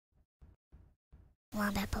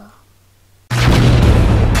Wombat Bowl.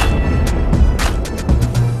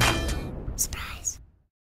 Surprise.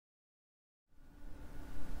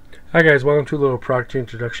 Hi guys, welcome to a little product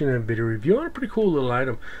introduction and video review on a pretty cool little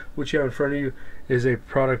item. What you have in front of you is a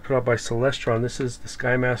product put out by Celestron. This is the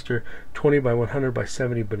Skymaster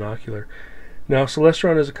 20-100x70 binocular. Now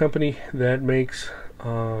Celestron is a company that makes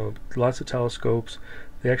lots of telescopes.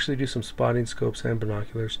 They actually do some spotting scopes and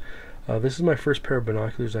binoculars. This is my first pair of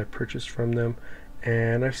binoculars I purchased from them,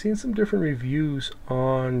 and I've seen some different reviews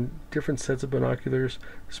on different sets of binoculars,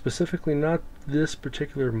 specifically not this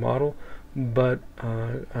particular model, but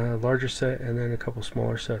a larger set and then a couple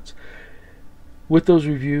smaller sets. With those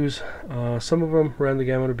reviews, some of them ran the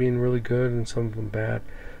gamut of being really good and some of them bad.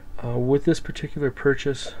 With this particular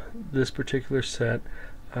purchase, this particular set,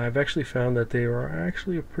 I've actually found that they are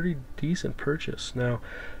actually a pretty decent purchase. Now,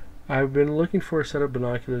 I've been looking for a set of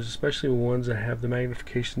binoculars, especially ones that have the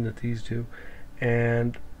magnification that these do,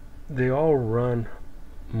 and they all run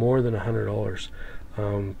more than $100,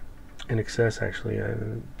 in excess actually.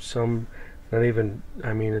 Some not even,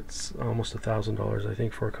 I mean, it's almost $1,000 I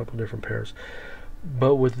think for a couple different pairs.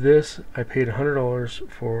 But with this, I paid $100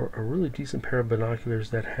 for a really decent pair of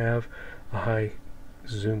binoculars that have a high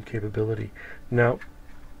zoom capability. Now,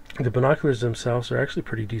 the binoculars themselves are actually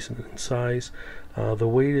pretty decent in size. The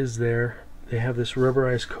weight is there. They have this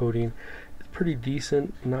rubberized coating. It's pretty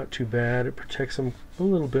decent, not too bad. It protects them a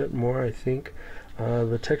little bit more, I think.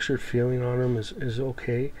 The textured feeling on them is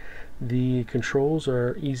okay. The controls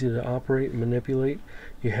are easy to operate and manipulate.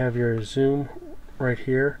 You have your zoom right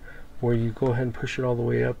here, where you go ahead and push it all the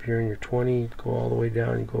way up. You're in your 20, go all the way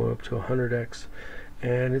down, and go up to 100x,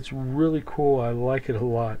 and it's really cool. I like it a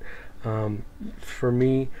lot. For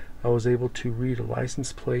me, I was able to read a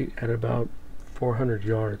license plate at about 400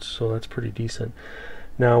 yards, so that's pretty decent.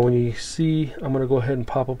 Now when you see, I'm going to go ahead and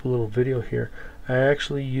pop up a little video here. I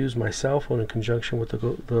actually used my cell phone in conjunction with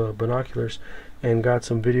the binoculars and got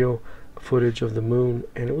some video footage of the moon,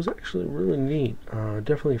 and it was actually really neat.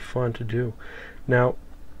 Definitely fun to do. Now,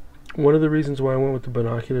 one of the reasons why I went with the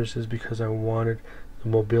binoculars is because I wanted the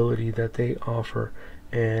mobility that they offer,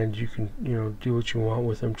 and you can, do what you want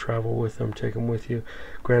with them, travel with them, take them with you.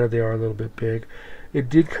 Granted, they are a little bit big. It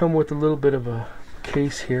did come with a little bit of a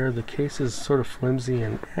case here. The case is sort of flimsy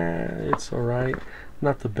and it's alright,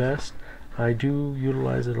 not the best. I do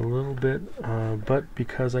utilize it a little bit, but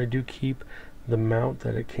because I do keep the mount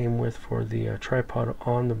that it came with for the tripod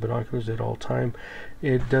on the binoculars at all time,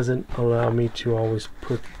 it doesn't allow me to always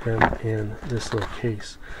put them in this little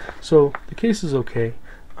case. So the case is okay.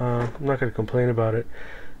 I'm not going to complain about it.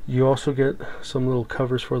 You also get some little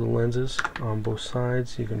covers for the lenses on both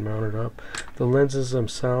sides. You can mount it up. The lenses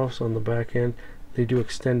themselves on the back end, they do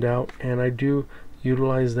extend out, and I do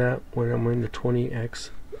utilize that when I'm in the 20x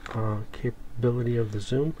capability of the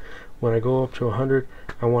zoom. When I go up to 100,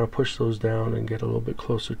 I want to push those down and get a little bit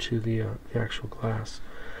closer to the actual glass.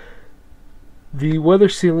 The weather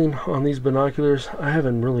sealing on these binoculars, I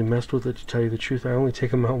haven't really messed with it, to tell you the truth. I only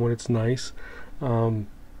take them out when it's nice.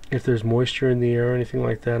 If there's moisture in the air or anything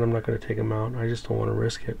like that, I'm not going to take them out. I just don't want to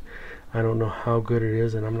risk it. I don't know how good it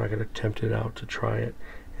is, and I'm not going to tempt it out to try it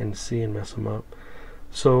and see and mess them up.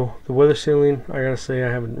 So the weather sealing, I gotta say,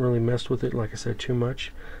 I haven't really messed with it, like I said, too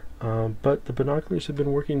much. But the binoculars have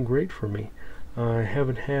been working great for me. I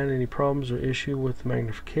haven't had any problems or issue with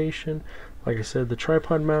magnification. Like I said, the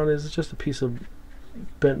tripod mount is just a piece of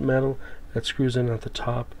bent metal that screws in at the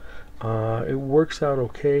top. It works out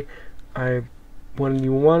okay. When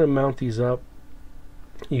you want to mount these up,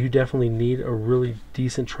 you definitely need a really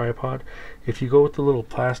decent tripod. If you go with the little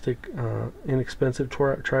plastic inexpensive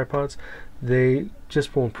tripods, they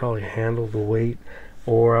just won't probably handle the weight,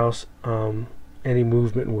 or else any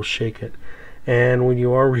movement will shake it. And when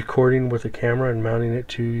you are recording with a camera and mounting it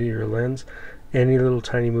to your lens, any little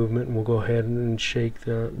tiny movement will go ahead and shake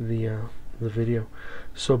the video.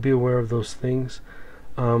 So be aware of those things.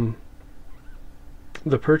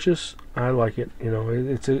 The purchase, I like it.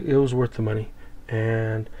 It was worth the money,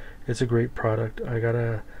 and it's a great product. I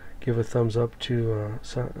gotta give a thumbs up to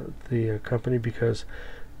the company, because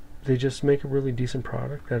they just make a really decent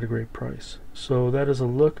product at a great price. So that is a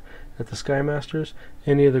look at the Skymasters.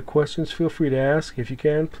 Any other questions, feel free to ask. If you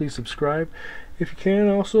can, please subscribe. If you can,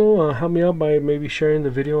 also help me out by maybe sharing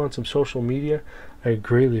the video on some social media. I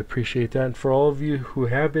greatly appreciate that. And for all of you who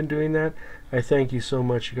have been doing that, I thank you so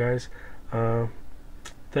much, you guys.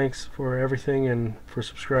 Thanks for everything and for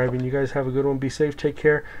subscribing. You guys have a good one. Be safe, take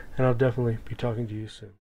care, and I'll definitely be talking to you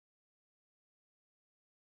soon.